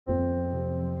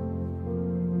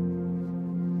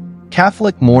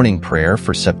Catholic Morning Prayer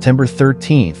for September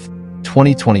 13th,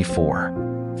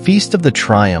 2024. Feast of the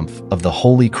Triumph of the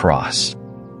Holy Cross.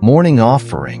 Morning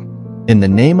Offering. In the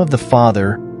name of the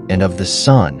Father, and of the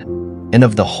Son, and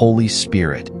of the Holy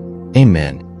Spirit.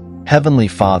 Amen. Heavenly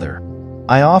Father,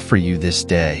 I offer you this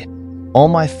day all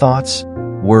my thoughts,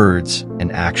 words,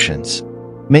 and actions.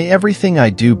 May everything I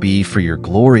do be for your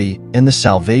glory and the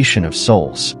salvation of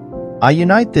souls. I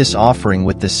unite this offering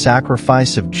with the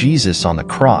sacrifice of Jesus on the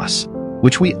cross,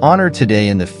 which we honor today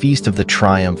in the Feast of the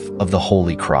Triumph of the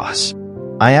Holy Cross.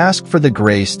 I ask for the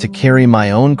grace to carry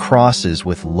my own crosses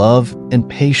with love and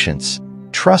patience,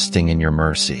 trusting in your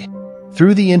mercy.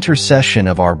 Through the intercession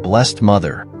of our Blessed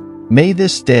Mother, may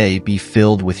this day be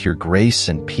filled with your grace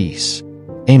and peace.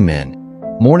 Amen.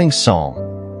 Morning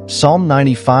Psalm. Psalm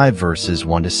 95 verses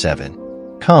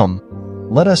 1-7. Come,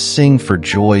 let us sing for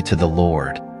joy to the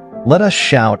Lord. Let us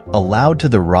shout aloud to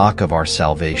the rock of our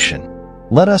salvation.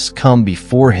 Let us come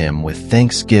before him with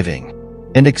thanksgiving,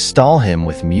 and extol him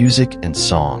with music and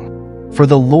song. For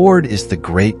the Lord is the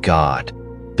great God,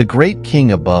 the great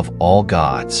King above all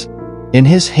gods. In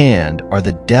his hand are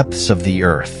the depths of the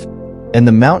earth, and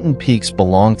the mountain peaks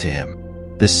belong to him.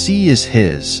 The sea is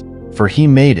his, for he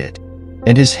made it,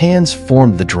 and his hands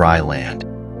formed the dry land.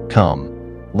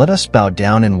 Come, let us bow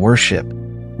down and worship.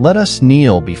 Let us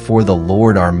kneel before the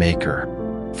Lord our Maker.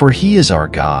 For he is our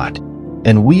God,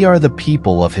 and we are the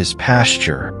people of his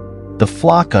pasture, the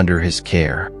flock under his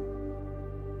care.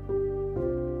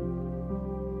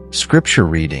 Scripture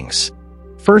readings.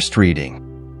 First reading.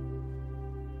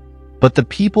 But the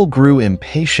people grew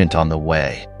impatient on the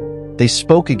way. They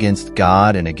spoke against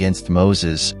God and against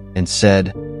Moses, and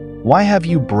said, Why have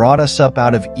you brought us up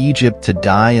out of Egypt to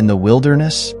die in the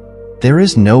wilderness? There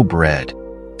is no bread,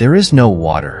 there is no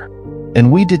water,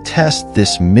 and we detest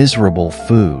this miserable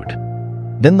food.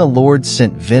 Then the Lord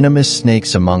sent venomous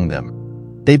snakes among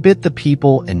them. They bit the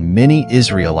people, and many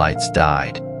Israelites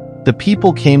died. The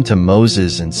people came to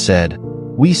Moses and said,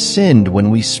 We sinned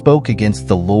when we spoke against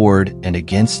the Lord and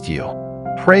against you.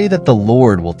 Pray that the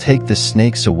Lord will take the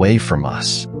snakes away from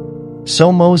us.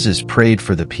 So Moses prayed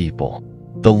for the people.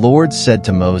 The Lord said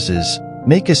to Moses,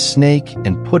 Make a snake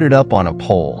and put it up on a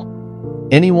pole.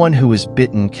 Anyone who is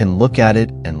bitten can look at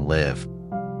it and live.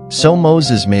 So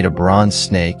Moses made a bronze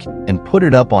snake and put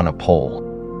it up on a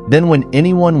pole. Then when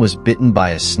anyone was bitten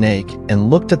by a snake and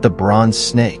looked at the bronze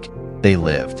snake, they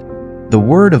lived. The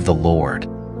word of the Lord.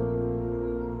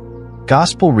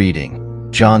 Gospel reading,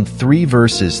 John 3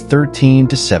 verses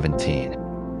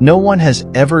 13-17. No one has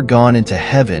ever gone into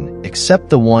heaven except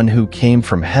the one who came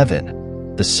from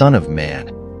heaven, the Son of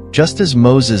Man. Just as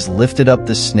Moses lifted up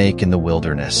the snake in the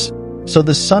wilderness, so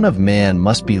the Son of Man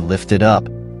must be lifted up,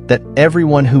 that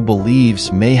everyone who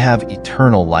believes may have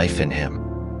eternal life in him.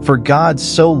 For God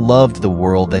so loved the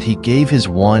world that he gave his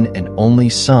one and only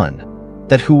Son,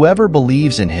 that whoever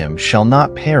believes in him shall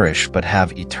not perish but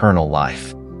have eternal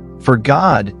life. For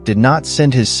God did not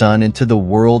send his Son into the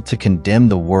world to condemn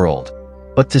the world,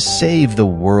 but to save the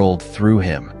world through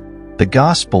him. The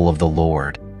Gospel of the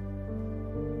Lord.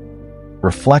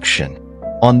 Reflection.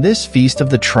 On this Feast of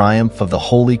the Triumph of the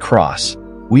Holy Cross,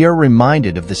 we are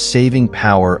reminded of the saving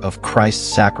power of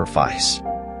Christ's sacrifice.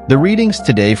 The readings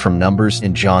today from Numbers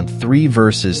in John 3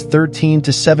 verses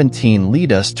 13-17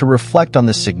 lead us to reflect on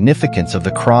the significance of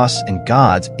the cross and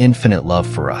God's infinite love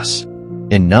for us.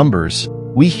 In Numbers,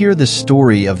 we hear the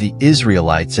story of the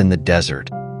Israelites in the desert,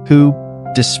 who,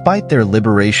 despite their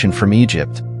liberation from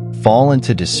Egypt, fall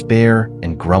into despair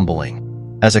and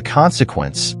grumbling. As a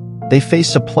consequence, they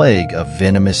face a plague of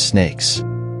venomous snakes.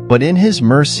 But in his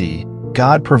mercy,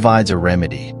 God provides a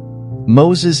remedy.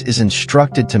 Moses is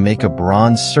instructed to make a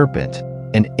bronze serpent,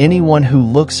 and anyone who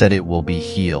looks at it will be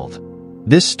healed.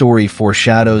 This story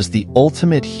foreshadows the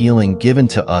ultimate healing given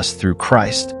to us through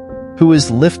Christ, who is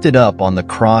lifted up on the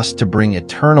cross to bring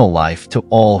eternal life to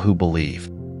all who believe.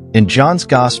 In John's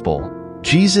Gospel,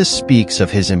 Jesus speaks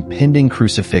of his impending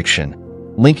crucifixion,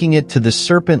 linking it to the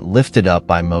serpent lifted up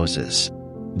by Moses.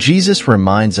 Jesus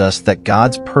reminds us that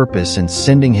God's purpose in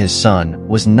sending his Son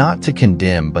was not to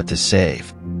condemn but to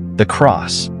save. The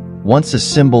cross, once a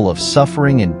symbol of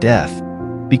suffering and death,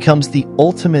 becomes the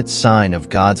ultimate sign of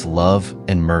God's love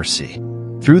and mercy.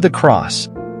 Through the cross,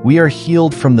 we are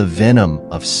healed from the venom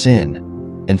of sin,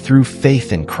 and through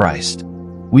faith in Christ,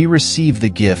 we receive the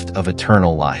gift of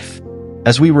eternal life.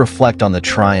 As we reflect on the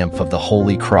triumph of the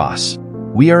Holy Cross,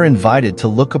 we are invited to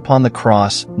look upon the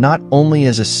cross not only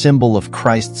as a symbol of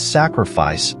Christ's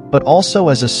sacrifice, but also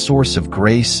as a source of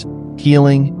grace,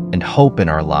 healing, and hope in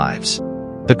our lives.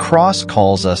 The cross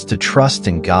calls us to trust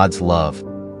in God's love,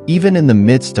 even in the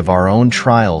midst of our own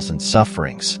trials and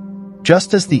sufferings.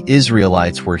 Just as the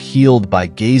Israelites were healed by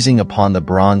gazing upon the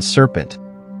bronze serpent,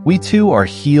 we too are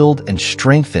healed and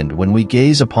strengthened when we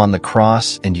gaze upon the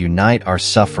cross and unite our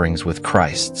sufferings with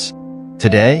Christ's.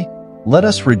 Today, let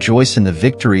us rejoice in the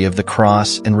victory of the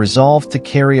cross and resolve to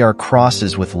carry our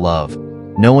crosses with love,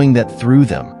 knowing that through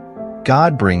them,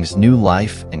 God brings new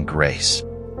life and grace.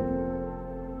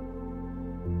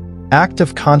 Act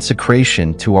of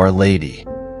consecration to Our Lady.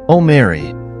 O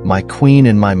Mary, my Queen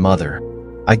and my Mother,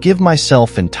 I give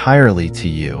myself entirely to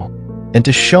you, and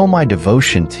to show my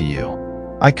devotion to you,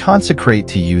 I consecrate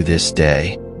to you this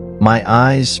day my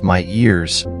eyes, my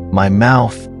ears, my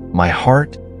mouth, my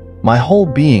heart, my whole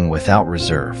being without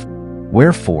reserve.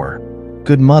 Wherefore,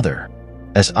 good Mother,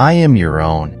 as I am your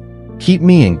own, keep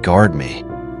me and guard me,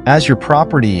 as your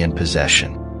property and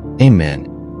possession.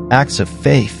 Amen. Acts of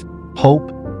faith,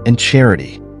 hope, and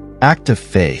charity. Act of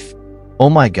faith. O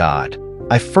my God,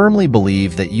 I firmly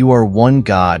believe that you are one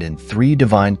God in three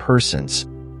divine persons,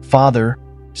 Father,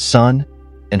 Son,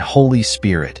 and Holy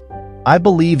Spirit. I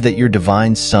believe that your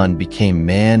divine Son became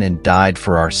man and died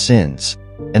for our sins,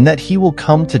 and that he will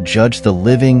come to judge the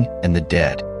living and the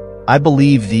dead. I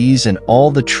believe these and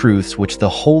all the truths which the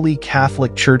Holy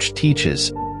Catholic Church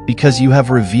teaches, because you have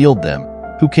revealed them,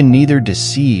 who can neither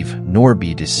deceive nor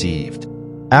be deceived.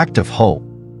 Act of hope.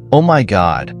 O my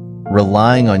God,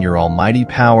 relying on your almighty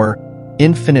power,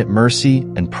 infinite mercy,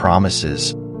 and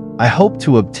promises, I hope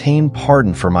to obtain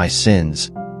pardon for my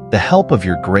sins, the help of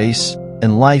your grace,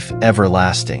 and life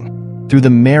everlasting, through the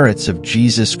merits of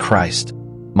Jesus Christ,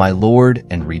 my Lord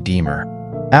and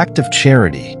Redeemer. Act of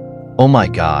charity. O my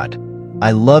God,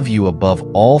 I love you above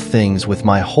all things with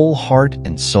my whole heart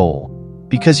and soul,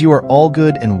 because you are all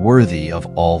good and worthy of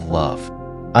all love.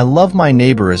 I love my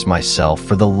neighbor as myself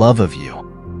for the love of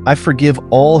you. I forgive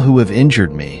all who have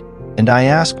injured me, and I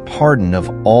ask pardon of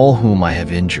all whom I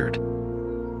have injured.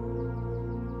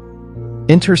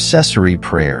 Intercessory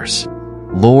prayers.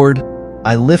 Lord,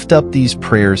 I lift up these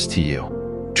prayers to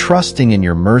you, trusting in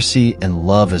your mercy and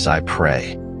love as I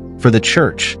pray for the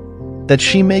Church, that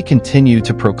she may continue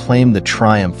to proclaim the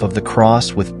triumph of the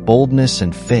cross with boldness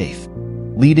and faith,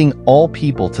 leading all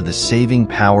people to the saving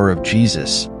power of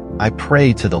Jesus. I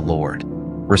pray to the Lord.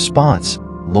 Response.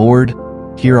 Lord,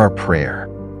 hear our prayer.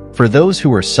 For those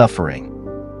who are suffering,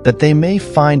 that they may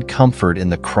find comfort in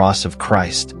the cross of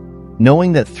Christ,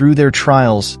 knowing that through their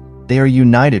trials they are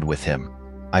united with him,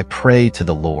 I pray to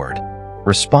the Lord.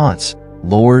 Response.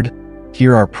 Lord,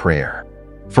 hear our prayer.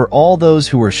 For all those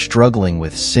who are struggling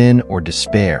with sin or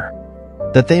despair,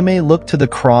 that they may look to the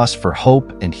cross for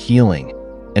hope and healing,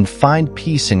 and find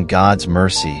peace in God's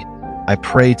mercy, I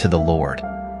pray to the Lord.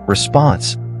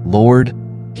 Response. Lord,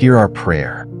 hear our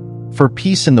prayer. For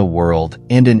peace in the world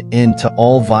and an end to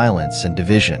all violence and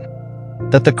division,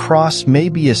 that the cross may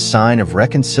be a sign of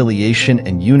reconciliation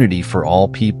and unity for all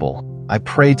people, I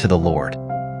pray to the Lord.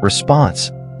 Response.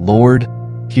 Lord,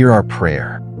 hear our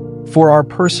prayer. For our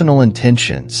personal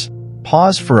intentions,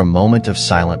 pause for a moment of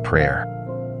silent prayer.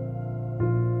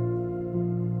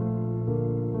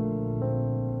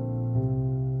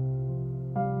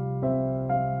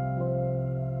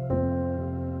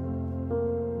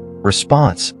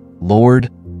 Response. Lord,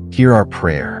 hear our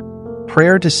prayer.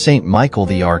 Prayer to Saint Michael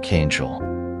the Archangel.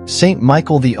 Saint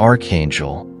Michael the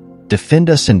Archangel,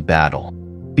 defend us in battle.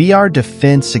 Be our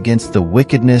defense against the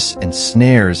wickedness and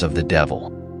snares of the devil.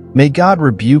 May God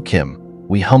rebuke him,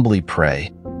 we humbly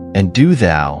pray. And do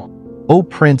thou, O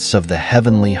Prince of the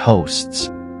heavenly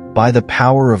hosts, by the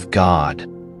power of God,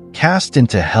 cast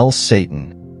into hell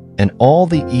Satan and all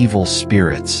the evil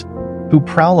spirits who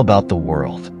prowl about the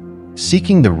world,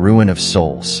 seeking the ruin of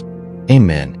souls.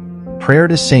 Amen. Prayer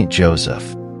to Saint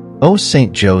Joseph. O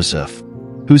Saint Joseph,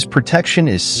 whose protection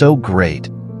is so great,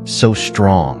 so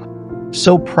strong,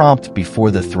 so prompt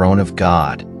before the throne of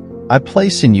God, I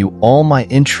place in you all my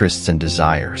interests and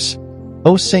desires.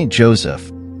 O Saint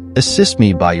Joseph, assist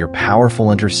me by your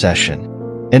powerful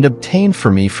intercession, and obtain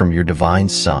for me from your divine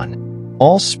Son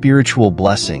all spiritual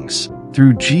blessings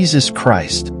through Jesus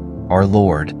Christ, our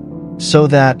Lord, so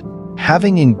that,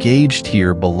 having engaged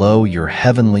here below your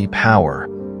heavenly power,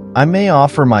 I may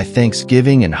offer my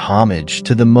thanksgiving and homage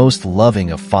to the most loving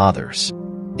of fathers.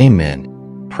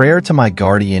 Amen. Prayer to my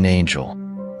guardian angel.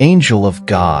 Angel of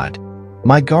God,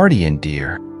 my guardian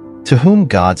dear, to whom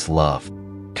God's love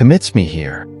commits me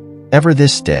here, ever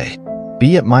this day,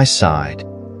 be at my side,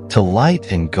 to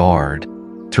light and guard,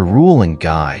 to rule and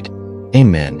guide.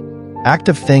 Amen. Act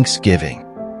of thanksgiving.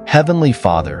 Heavenly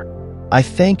Father, I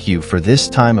thank you for this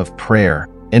time of prayer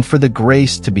and for the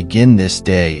grace to begin this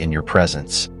day in your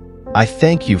presence. I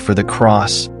thank you for the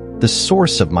cross, the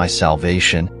source of my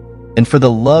salvation, and for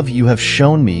the love you have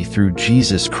shown me through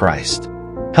Jesus Christ.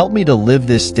 Help me to live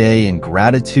this day in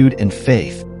gratitude and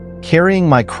faith, carrying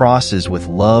my crosses with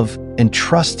love and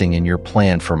trusting in your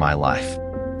plan for my life.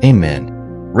 Amen.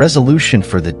 Resolution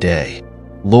for the day.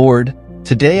 Lord,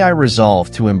 today I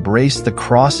resolve to embrace the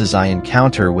crosses I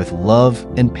encounter with love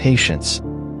and patience,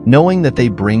 knowing that they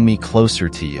bring me closer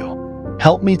to you.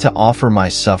 Help me to offer my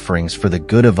sufferings for the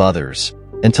good of others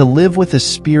and to live with a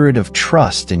spirit of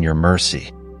trust in your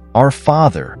mercy. Our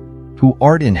Father, who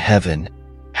art in heaven,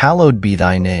 hallowed be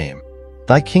thy name.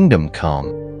 Thy kingdom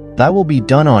come, thy will be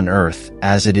done on earth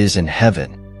as it is in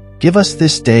heaven. Give us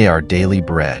this day our daily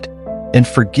bread, and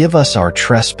forgive us our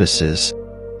trespasses,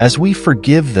 as we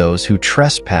forgive those who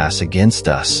trespass against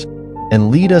us. And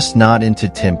lead us not into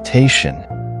temptation,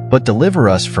 but deliver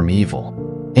us from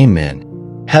evil.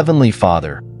 Amen. Heavenly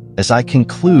Father, as I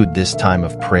conclude this time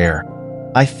of prayer,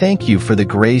 I thank you for the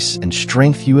grace and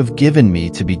strength you have given me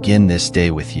to begin this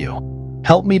day with you.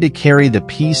 Help me to carry the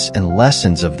peace and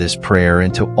lessons of this prayer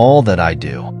into all that I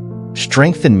do.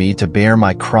 Strengthen me to bear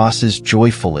my crosses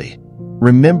joyfully,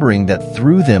 remembering that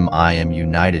through them I am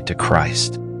united to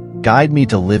Christ. Guide me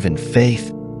to live in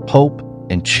faith, hope,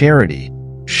 and charity,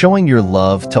 showing your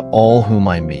love to all whom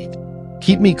I meet.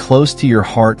 Keep me close to your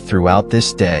heart throughout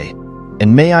this day,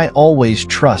 and may I always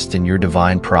trust in your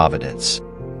divine providence.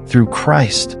 Through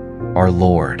Christ, our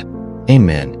Lord.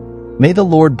 Amen. May the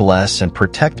Lord bless and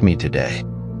protect me today.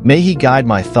 May he guide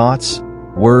my thoughts,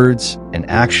 words, and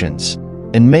actions,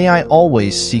 and may I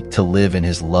always seek to live in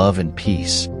his love and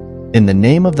peace. In the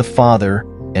name of the Father,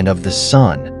 and of the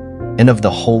Son, and of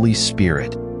the Holy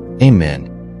Spirit. Amen.